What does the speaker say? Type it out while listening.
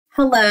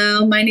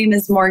Hello, my name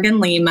is Morgan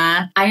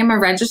Lima. I am a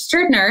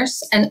registered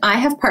nurse, and I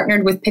have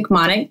partnered with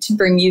Picmonic to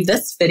bring you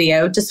this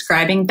video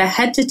describing the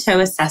head-to-toe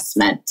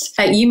assessment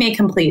that you may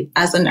complete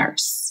as a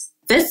nurse.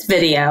 This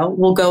video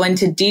will go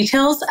into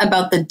details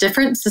about the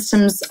different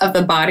systems of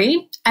the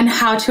body and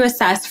how to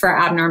assess for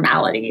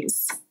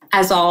abnormalities.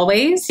 As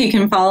always, you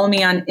can follow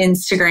me on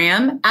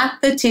Instagram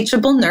at The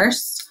Teachable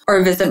Nurse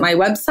or visit my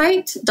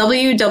website,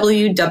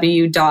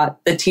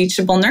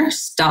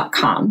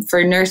 www.theteachablenurse.com,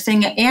 for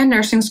nursing and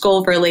nursing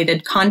school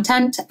related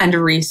content and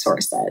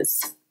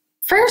resources.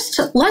 First,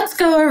 let's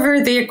go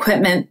over the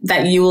equipment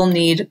that you will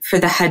need for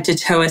the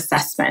head-to-toe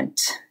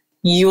assessment.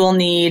 You will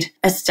need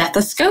a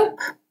stethoscope,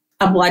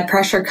 a blood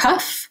pressure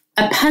cuff,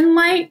 a pen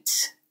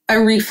light,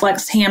 a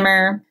reflex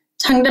hammer,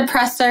 tongue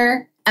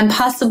depressor, and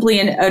possibly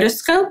an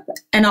otoscope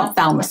and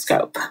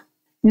ophthalmoscope.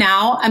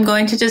 Now I'm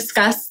going to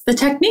discuss the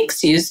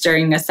techniques used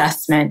during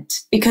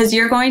assessment because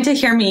you're going to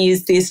hear me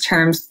use these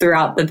terms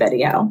throughout the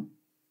video.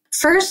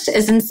 First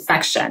is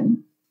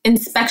inspection.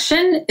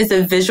 Inspection is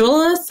a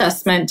visual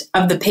assessment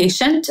of the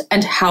patient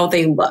and how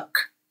they look.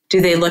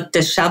 Do they look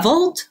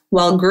disheveled,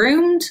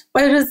 well-groomed?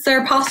 What is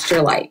their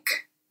posture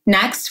like?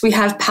 Next, we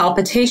have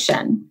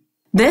palpation.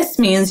 This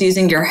means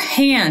using your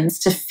hands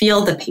to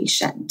feel the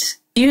patient.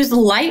 Use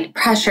light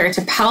pressure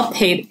to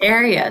palpate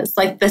areas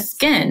like the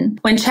skin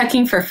when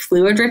checking for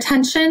fluid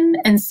retention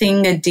and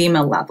seeing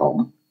edema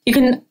level. You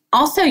can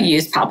also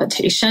use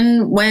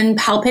palpation when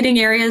palpating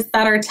areas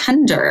that are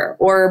tender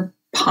or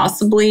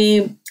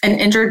possibly an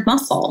injured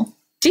muscle.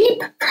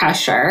 Deep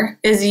pressure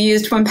is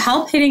used when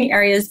palpating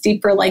areas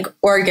deeper like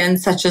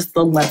organs such as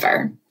the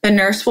liver. The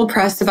nurse will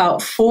press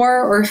about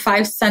 4 or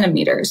 5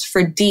 centimeters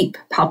for deep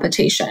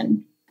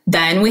palpation.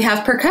 Then we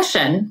have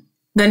percussion.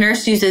 The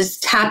nurse uses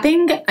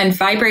tapping and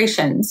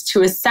vibrations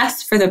to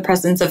assess for the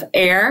presence of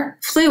air,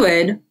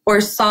 fluid,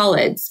 or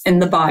solids in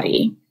the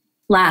body.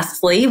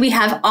 Lastly, we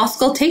have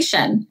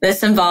auscultation.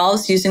 This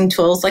involves using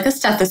tools like a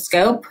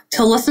stethoscope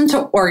to listen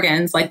to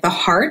organs like the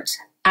heart,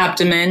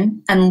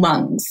 abdomen, and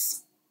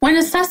lungs. When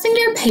assessing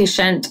your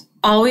patient,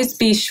 always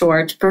be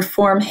sure to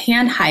perform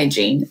hand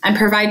hygiene and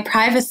provide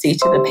privacy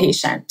to the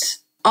patient.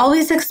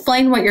 Always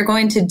explain what you're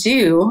going to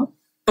do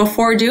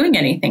before doing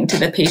anything to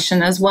the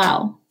patient as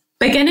well.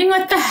 Beginning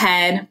with the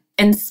head,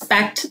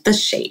 inspect the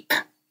shape.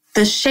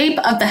 The shape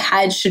of the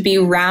head should be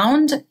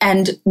round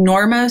and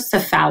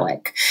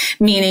normocephalic,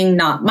 meaning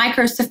not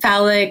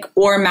microcephalic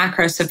or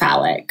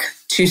macrocephalic,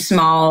 too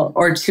small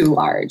or too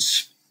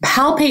large.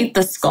 Palpate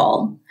the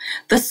skull.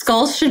 The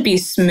skull should be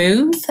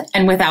smooth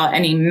and without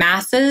any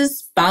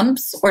masses,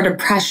 bumps, or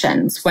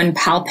depressions when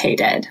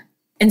palpated.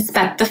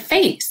 Inspect the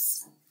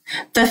face.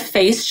 The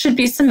face should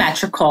be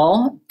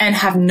symmetrical and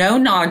have no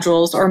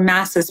nodules or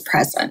masses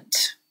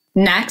present.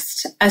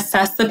 Next,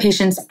 assess the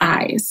patient's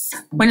eyes.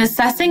 When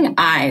assessing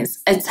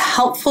eyes, it's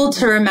helpful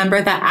to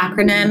remember the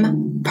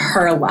acronym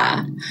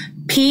PERLA,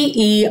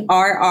 P-E-R-R-L-A.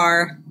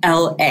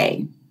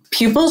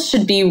 Pupils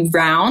should be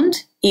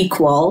round,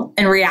 equal,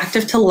 and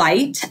reactive to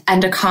light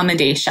and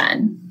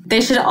accommodation.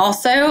 They should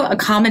also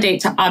accommodate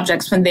to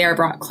objects when they are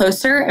brought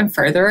closer and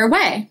further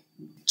away.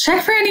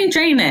 Check for any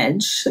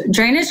drainage.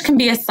 Drainage can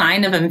be a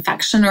sign of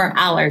infection or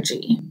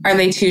allergy. Are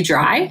they too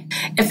dry?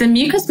 If the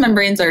mucous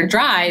membranes are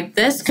dry,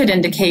 this could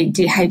indicate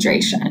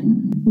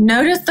dehydration.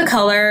 Notice the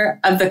color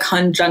of the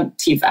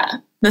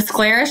conjunctiva. The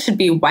sclera should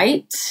be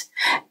white,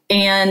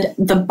 and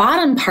the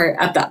bottom part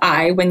of the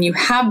eye, when you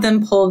have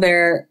them pull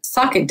their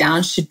socket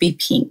down, should be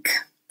pink.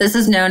 This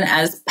is known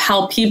as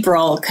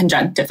palpebral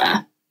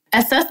conjunctiva.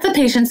 Assess the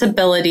patient's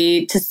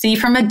ability to see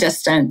from a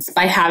distance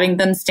by having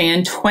them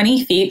stand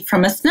 20 feet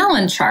from a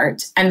Snellen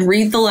chart and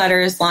read the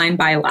letters line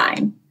by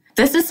line.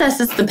 This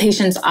assesses the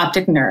patient's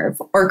optic nerve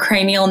or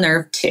cranial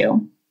nerve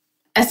 2.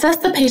 Assess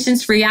the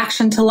patient's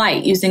reaction to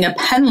light using a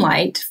pen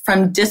light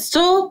from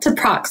distal to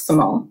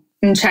proximal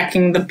and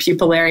checking the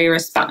pupillary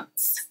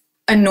response.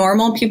 A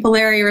normal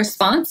pupillary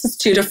response is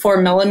 2 to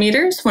 4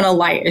 millimeters when a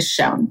light is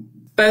shown.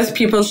 Both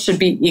pupils should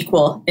be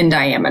equal in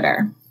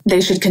diameter. They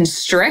should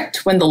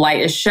constrict when the light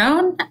is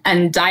shown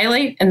and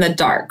dilate in the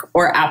dark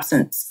or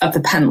absence of the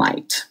pen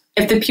light.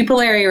 If the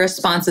pupillary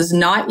response is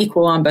not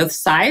equal on both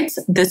sides,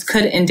 this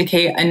could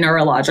indicate a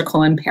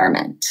neurological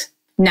impairment.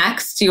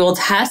 Next, you will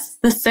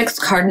test the 6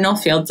 cardinal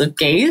fields of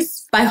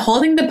gaze by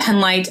holding the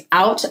pen light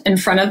out in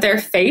front of their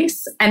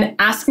face and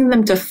asking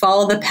them to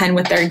follow the pen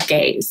with their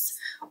gaze.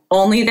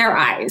 Only their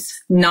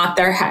eyes, not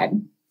their head.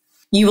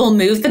 You will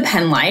move the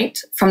pen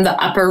light from the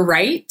upper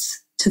right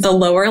to the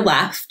lower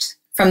left,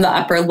 from the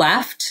upper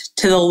left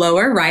to the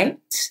lower right,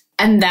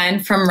 and then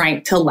from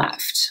right to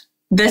left.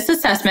 This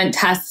assessment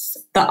tests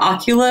the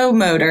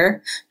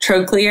oculomotor,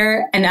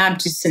 trochlear, and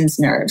abducens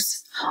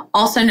nerves,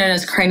 also known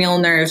as cranial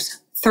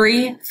nerves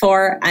 3,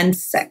 4, and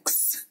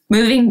 6.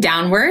 Moving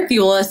downward,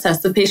 you will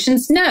assess the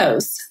patient's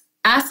nose.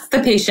 Ask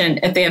the patient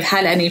if they have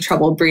had any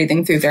trouble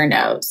breathing through their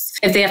nose.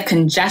 If they have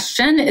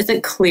congestion, is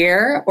it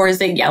clear or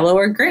is it yellow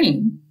or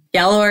green?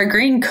 Yellow or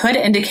green could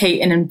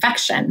indicate an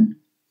infection.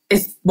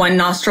 Is one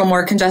nostril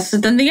more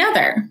congested than the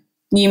other?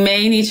 You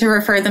may need to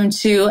refer them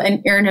to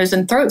an ear, nose,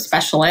 and throat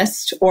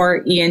specialist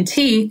or ENT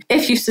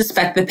if you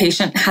suspect the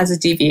patient has a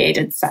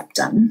deviated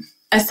septum.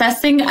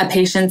 Assessing a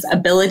patient's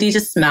ability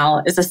to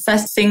smell is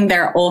assessing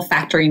their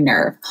olfactory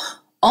nerve,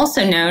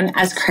 also known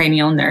as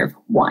cranial nerve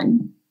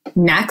 1.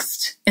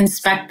 Next,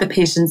 inspect the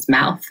patient's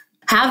mouth.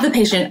 Have the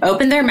patient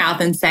open their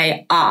mouth and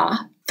say,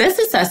 ah. This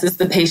assesses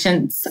the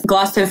patient's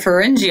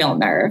glossopharyngeal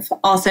nerve,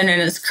 also known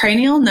as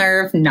cranial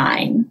nerve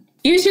 9.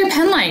 Use your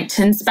pen light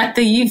to inspect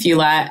the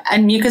uvula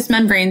and mucous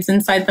membranes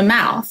inside the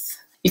mouth.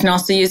 You can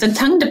also use a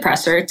tongue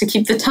depressor to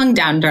keep the tongue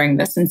down during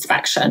this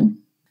inspection.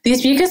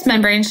 These mucous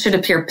membranes should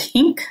appear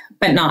pink,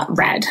 but not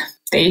red.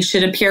 They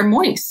should appear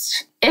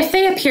moist. If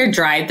they appear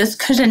dry, this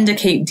could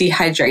indicate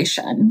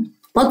dehydration.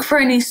 Look for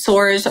any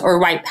sores or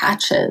white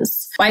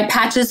patches. White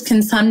patches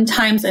can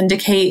sometimes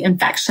indicate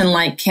infection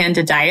like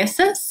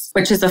candidiasis,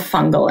 which is a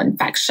fungal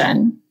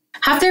infection.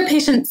 Have their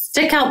patient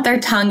stick out their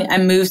tongue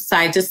and move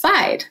side to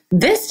side.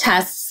 This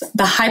tests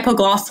the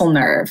hypoglossal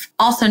nerve,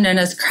 also known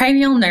as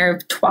cranial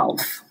nerve 12.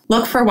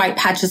 Look for white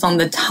patches on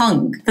the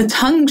tongue. The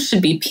tongue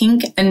should be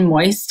pink and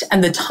moist,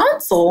 and the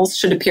tonsils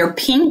should appear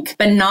pink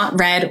but not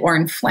red or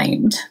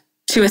inflamed.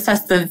 To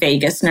assess the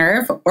vagus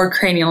nerve, or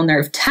cranial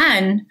nerve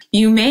 10,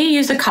 you may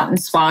use a cotton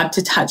swab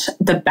to touch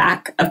the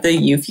back of the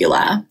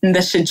uvula, and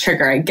this should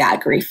trigger a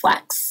gag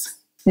reflex.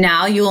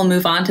 Now you will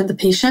move on to the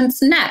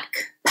patient's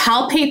neck.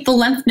 Palpate the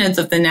lymph nodes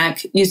of the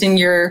neck using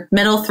your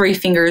middle 3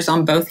 fingers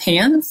on both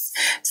hands.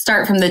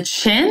 Start from the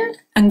chin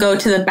and go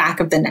to the back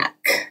of the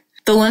neck.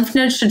 The lymph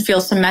nodes should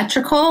feel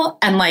symmetrical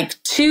and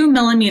like 2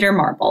 millimeter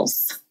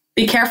marbles.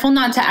 Be careful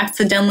not to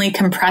accidentally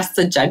compress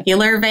the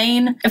jugular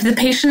vein. If the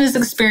patient is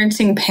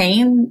experiencing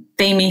pain,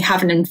 they may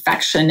have an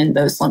infection in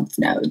those lymph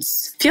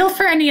nodes. Feel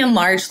for any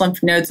enlarged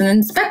lymph nodes and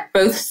inspect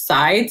both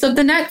sides of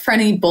the neck for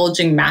any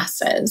bulging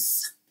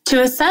masses.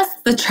 To assess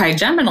the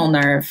trigeminal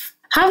nerve,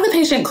 have the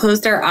patient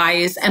close their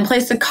eyes and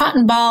place a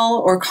cotton ball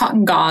or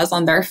cotton gauze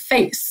on their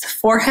face,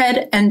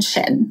 forehead, and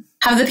chin.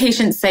 Have the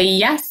patient say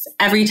yes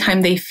every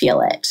time they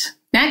feel it.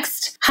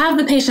 Next, have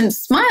the patient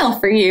smile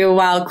for you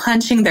while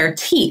clenching their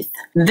teeth.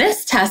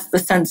 This tests the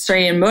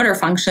sensory and motor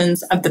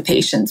functions of the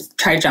patient's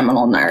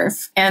trigeminal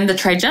nerve. And the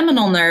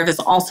trigeminal nerve is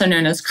also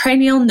known as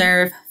cranial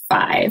nerve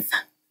 5.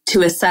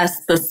 To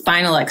assess the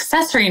spinal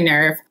accessory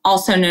nerve,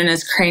 also known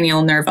as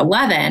cranial nerve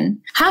 11,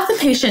 have the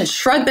patient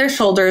shrug their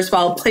shoulders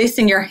while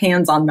placing your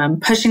hands on them,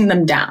 pushing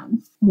them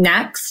down.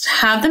 Next,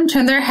 have them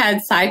turn their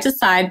head side to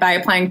side by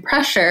applying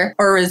pressure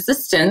or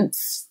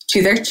resistance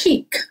to their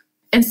cheek.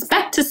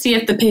 Inspect to see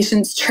if the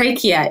patient's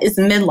trachea is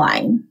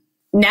midline.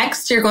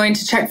 Next, you're going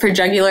to check for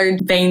jugular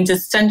vein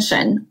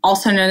distension,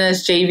 also known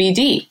as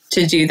JVD.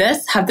 To do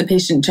this, have the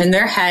patient turn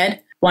their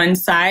head one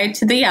side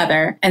to the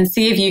other and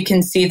see if you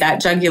can see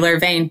that jugular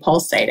vein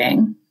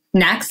pulsating.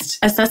 Next,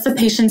 assess the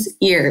patient's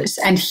ears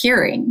and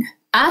hearing.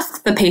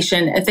 Ask the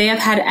patient if they have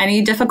had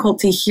any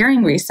difficulty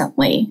hearing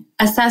recently.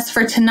 Assess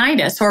for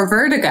tinnitus or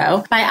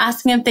vertigo by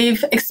asking if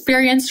they've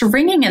experienced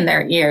ringing in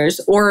their ears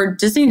or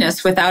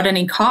dizziness without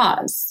any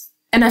cause.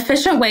 An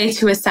efficient way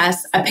to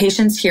assess a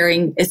patient's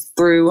hearing is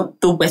through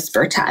the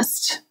whisper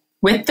test.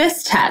 With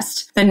this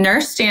test, the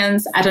nurse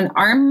stands at an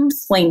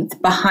arm's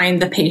length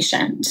behind the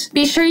patient.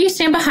 Be sure you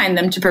stand behind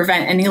them to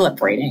prevent any lip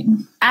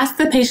reading. Ask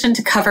the patient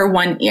to cover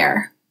one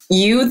ear.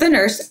 You, the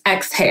nurse,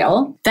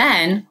 exhale,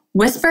 then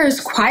whisper as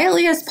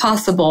quietly as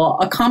possible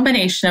a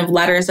combination of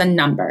letters and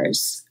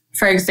numbers.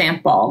 For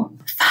example,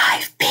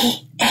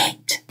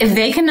 5P8. If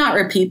they cannot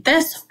repeat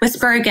this,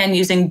 whisper again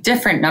using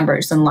different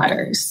numbers and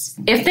letters.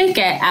 If they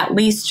get at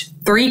least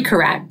 3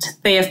 correct,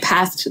 they have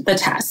passed the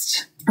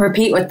test.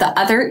 Repeat with the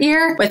other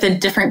ear with a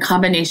different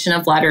combination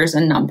of letters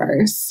and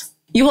numbers.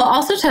 You will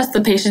also test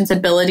the patient's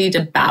ability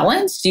to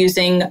balance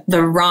using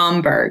the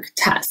Romberg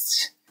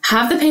test.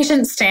 Have the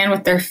patient stand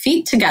with their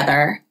feet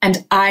together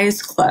and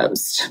eyes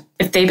closed.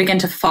 If they begin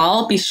to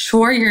fall, be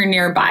sure you're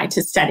nearby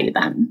to steady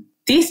them.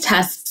 These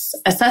tests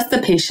assess the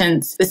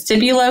patient's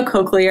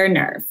vestibulocochlear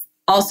nerve,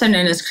 also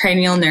known as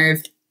cranial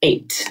nerve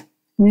 8.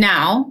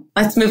 Now,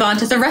 let's move on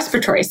to the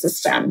respiratory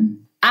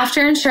system.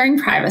 After ensuring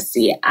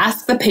privacy,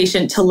 ask the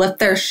patient to lift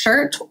their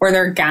shirt or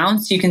their gown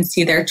so you can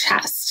see their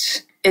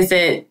chest. Is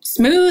it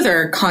smooth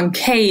or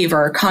concave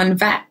or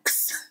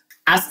convex?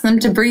 Ask them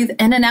to breathe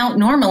in and out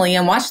normally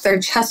and watch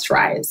their chest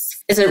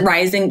rise. Is it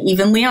rising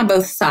evenly on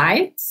both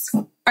sides?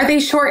 Are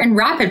they short and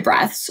rapid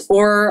breaths,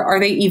 or are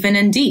they even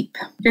and deep?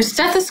 Your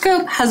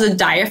stethoscope has a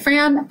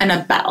diaphragm and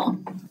a bell.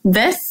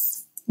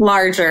 This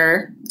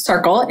larger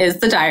circle is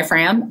the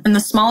diaphragm, and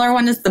the smaller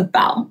one is the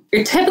bell.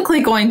 You're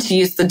typically going to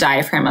use the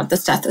diaphragm of the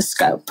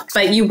stethoscope,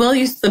 but you will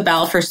use the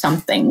bell for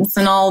some things,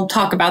 and I'll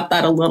talk about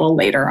that a little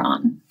later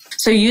on.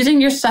 So using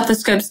your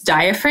stethoscope's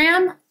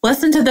diaphragm,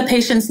 listen to the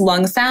patient's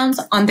lung sounds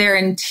on their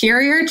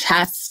interior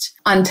chest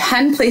on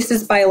 10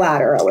 places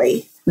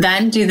bilaterally.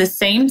 Then do the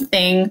same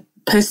thing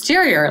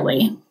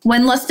posteriorly.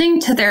 When listening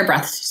to their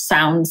breath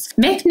sounds,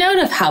 make note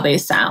of how they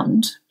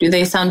sound. Do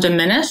they sound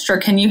diminished or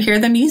can you hear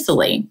them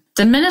easily?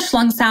 Diminished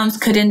lung sounds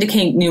could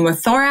indicate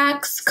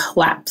pneumothorax,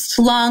 collapsed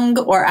lung,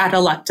 or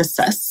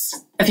atelectasis.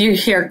 If you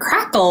hear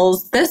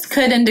crackles, this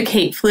could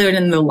indicate fluid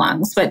in the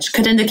lungs, which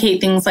could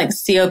indicate things like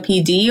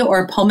COPD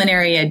or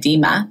pulmonary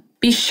edema.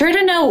 Be sure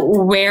to know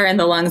where in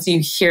the lungs you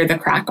hear the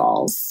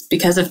crackles,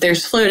 because if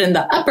there's fluid in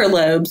the upper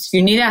lobes,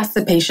 you need to ask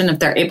the patient if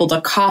they're able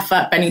to cough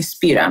up any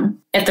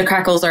sputum. If the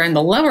crackles are in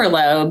the lower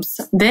lobes,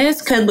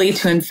 this could lead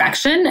to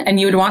infection, and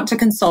you would want to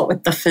consult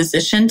with the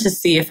physician to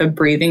see if a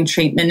breathing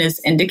treatment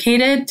is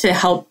indicated to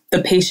help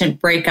the patient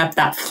break up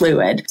that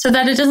fluid so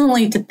that it doesn't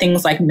lead to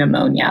things like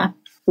pneumonia.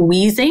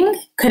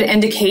 Wheezing could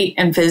indicate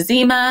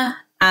emphysema,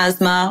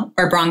 asthma,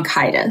 or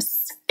bronchitis.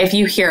 If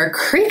you hear a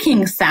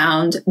creaking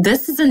sound,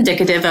 this is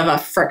indicative of a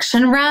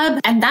friction rub,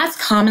 and that's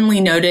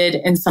commonly noted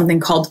in something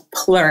called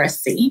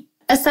pleurisy.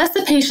 Assess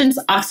the patient's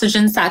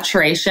oxygen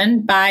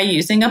saturation by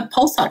using a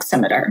pulse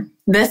oximeter.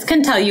 This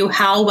can tell you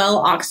how well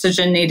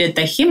oxygenated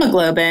the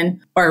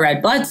hemoglobin, or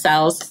red blood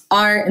cells,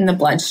 are in the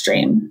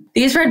bloodstream.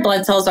 These red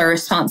blood cells are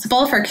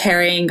responsible for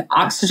carrying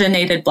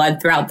oxygenated blood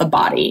throughout the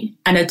body,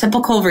 and a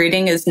typical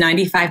reading is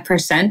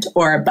 95%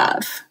 or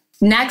above.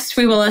 Next,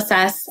 we will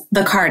assess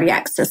the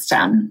cardiac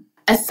system.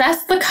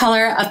 Assess the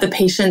color of the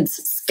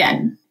patient's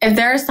skin. If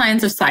there are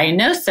signs of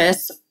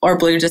cyanosis or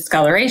blue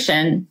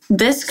discoloration,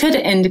 this could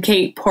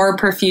indicate poor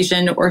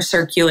perfusion or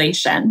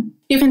circulation.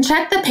 You can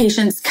check the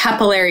patient's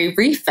capillary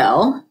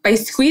refill by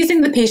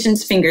squeezing the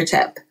patient's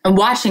fingertip and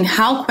watching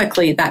how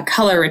quickly that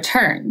color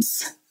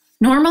returns.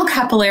 Normal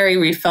capillary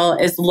refill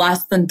is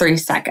less than 3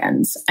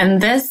 seconds,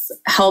 and this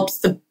helps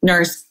the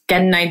nurse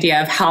get an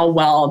idea of how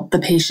well the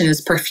patient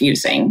is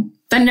perfusing.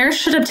 The nurse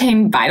should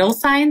obtain vital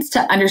signs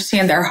to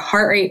understand their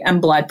heart rate and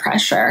blood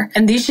pressure,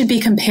 and these should be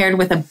compared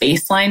with a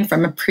baseline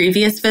from a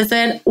previous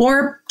visit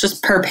or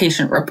just per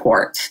patient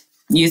report.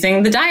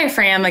 Using the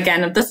diaphragm,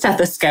 again, of the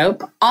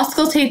stethoscope,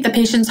 auscultate the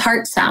patient's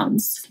heart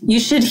sounds. You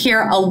should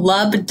hear a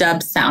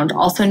lub-dub sound,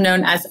 also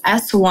known as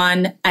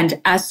S1 and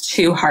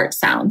S2 heart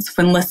sounds,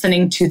 when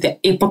listening to the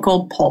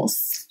apical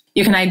pulse.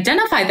 You can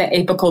identify the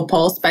apical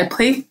pulse by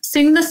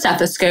placing the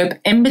stethoscope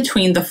in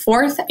between the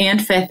 4th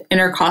and 5th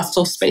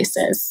intercostal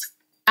spaces.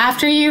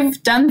 After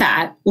you've done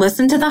that,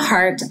 listen to the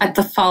heart at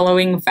the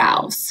following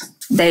valves: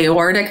 the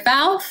aortic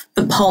valve,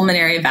 the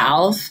pulmonary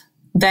valve,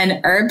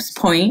 then Erb's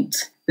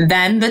point,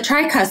 then the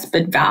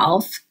tricuspid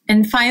valve,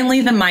 and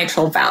finally the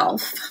mitral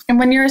valve. And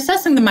when you're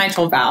assessing the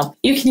mitral valve,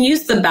 you can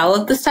use the bell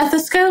of the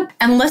stethoscope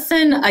and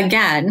listen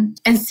again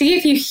and see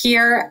if you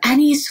hear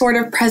any sort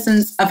of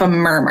presence of a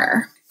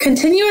murmur.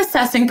 Continue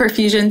assessing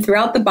perfusion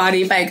throughout the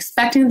body by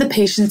inspecting the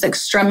patient's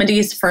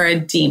extremities for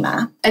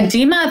edema.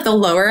 Edema at the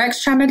lower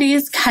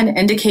extremities can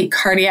indicate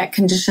cardiac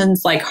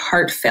conditions like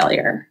heart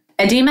failure.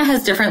 Edema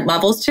has different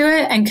levels to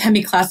it and can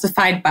be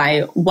classified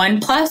by 1+,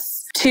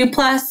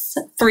 2+,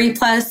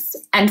 3+,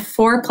 and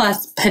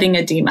 4+ pitting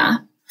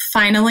edema.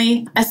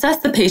 Finally, assess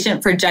the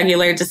patient for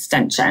jugular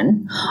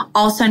distension,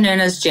 also known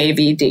as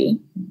JVD.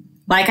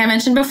 Like I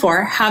mentioned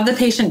before, have the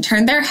patient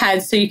turn their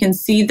head so you can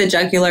see the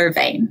jugular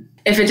vein.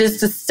 If it is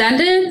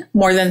distended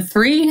more than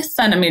 3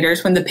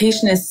 centimeters when the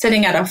patient is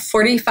sitting at a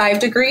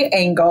 45-degree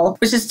angle,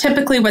 which is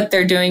typically what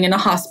they're doing in a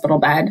hospital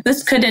bed,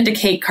 this could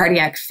indicate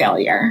cardiac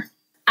failure.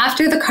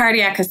 After the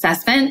cardiac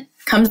assessment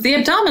comes the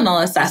abdominal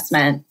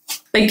assessment.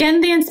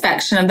 Begin the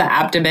inspection of the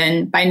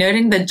abdomen by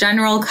noting the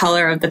general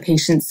color of the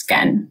patient's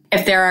skin.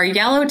 If there are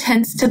yellow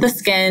tints to the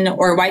skin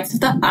or whites of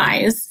the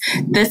eyes,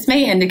 this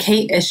may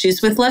indicate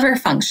issues with liver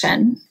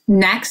function.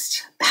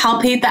 Next,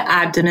 palpate the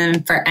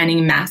abdomen for any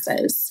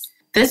masses.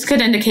 This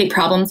could indicate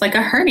problems like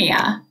a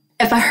hernia.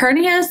 If a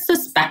hernia is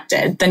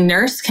suspected, the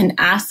nurse can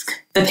ask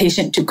the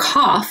patient to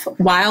cough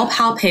while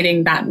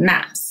palpating that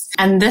mass,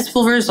 and this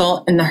will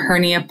result in the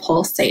hernia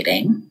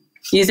pulsating.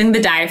 Using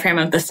the diaphragm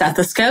of the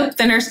stethoscope,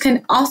 the nurse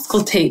can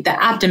auscultate the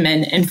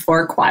abdomen in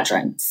 4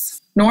 quadrants.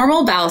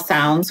 Normal bowel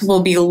sounds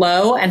will be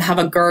low and have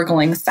a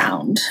gurgling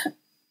sound.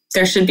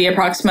 There should be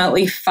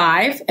approximately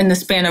 5 in the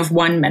span of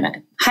 1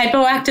 minute.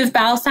 Hypoactive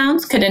bowel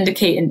sounds could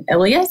indicate an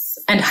ileus,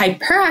 and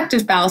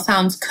hyperactive bowel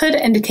sounds could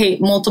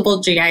indicate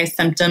multiple GI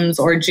symptoms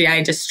or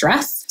GI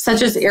distress,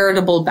 such as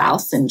irritable bowel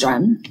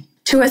syndrome.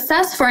 To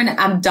assess for an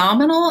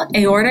abdominal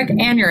aortic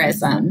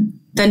aneurysm,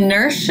 the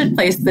nurse should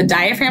place the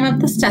diaphragm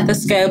of the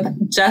stethoscope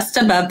just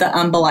above the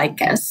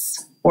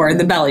umbilicus, or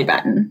the belly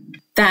button.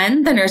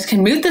 Then the nurse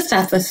can move the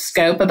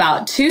stethoscope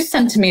about 2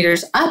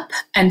 centimeters up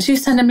and 2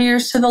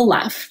 centimeters to the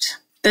left.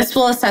 This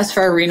will assess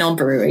for a renal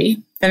bruit.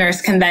 The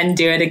nurse can then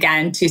do it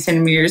again 2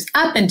 centimeters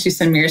up and 2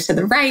 centimeters to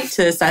the right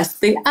to assess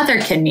the other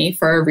kidney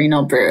for a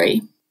renal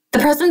bruit. The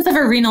presence of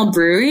a renal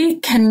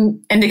bruit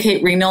can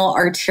indicate renal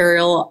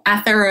arterial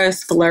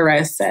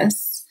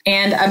atherosclerosis,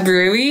 and a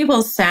bruit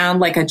will sound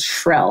like a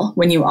trill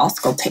when you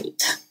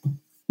auscultate.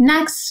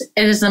 Next,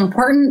 it is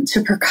important to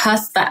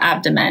percuss the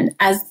abdomen,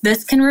 as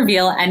this can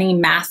reveal any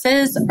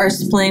masses or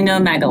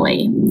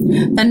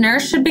splenomegaly. The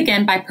nurse should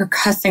begin by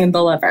percussing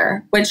the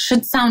liver, which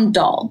should sound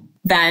dull.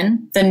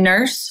 Then the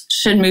nurse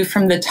should move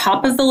from the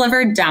top of the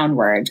liver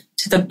downward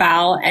to the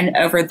bowel and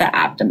over the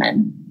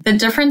abdomen. The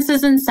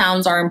differences in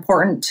sounds are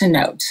important to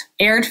note.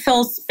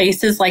 Air-filled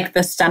spaces like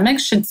the stomach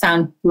should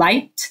sound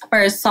light,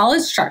 whereas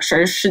solid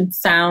structures should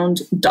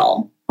sound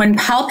dull. When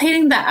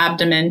palpating the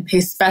abdomen, pay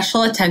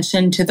special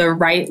attention to the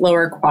right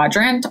lower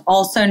quadrant,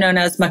 also known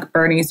as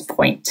McBurney's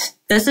point.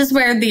 This is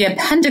where the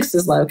appendix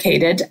is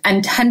located,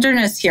 and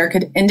tenderness here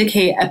could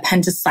indicate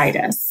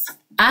appendicitis.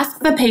 Ask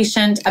the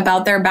patient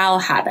about their bowel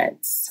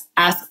habits.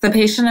 Ask the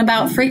patient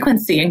about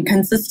frequency and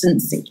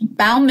consistency.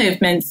 Bowel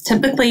movements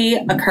typically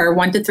occur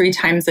 1 to 3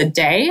 times a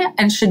day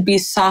and should be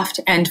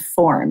soft and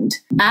formed.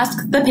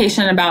 Ask the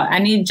patient about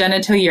any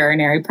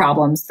genitourinary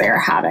problems they're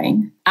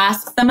having.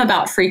 Ask them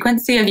about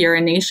frequency of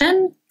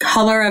urination,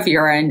 color of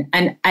urine,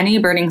 and any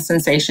burning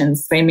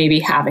sensations they may be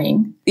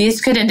having.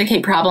 These could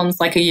indicate problems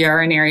like a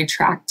urinary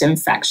tract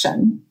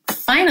infection.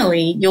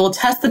 Finally, you will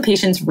test the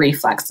patient's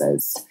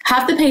reflexes.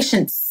 Have the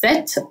patient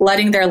sit,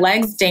 letting their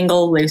legs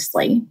dangle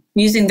loosely.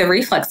 Using the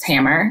reflex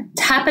hammer,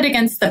 tap it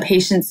against the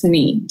patient's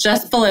knee,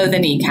 just below the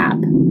kneecap.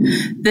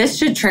 This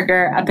should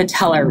trigger a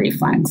patellar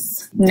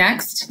reflex.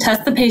 Next,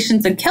 test the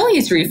patient's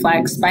Achilles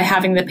reflex by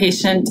having the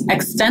patient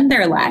extend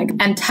their leg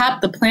and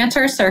tap the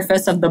plantar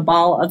surface of the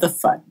ball of the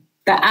foot.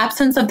 The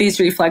absence of these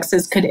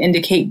reflexes could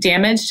indicate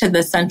damage to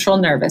the central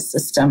nervous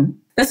system.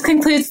 This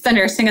concludes the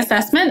nursing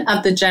assessment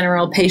of the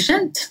general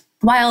patient.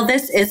 While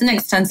this is an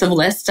extensive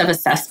list of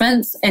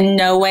assessments, in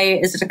no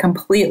way is it a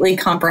completely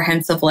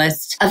comprehensive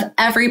list of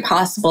every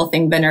possible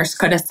thing the nurse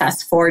could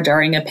assess for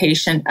during a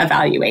patient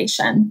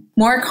evaluation.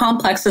 More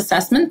complex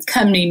assessments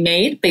can be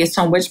made based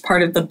on which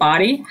part of the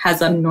body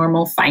has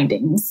abnormal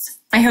findings.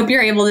 I hope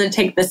you're able to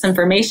take this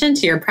information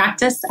to your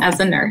practice as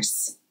a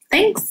nurse.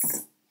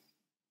 Thanks.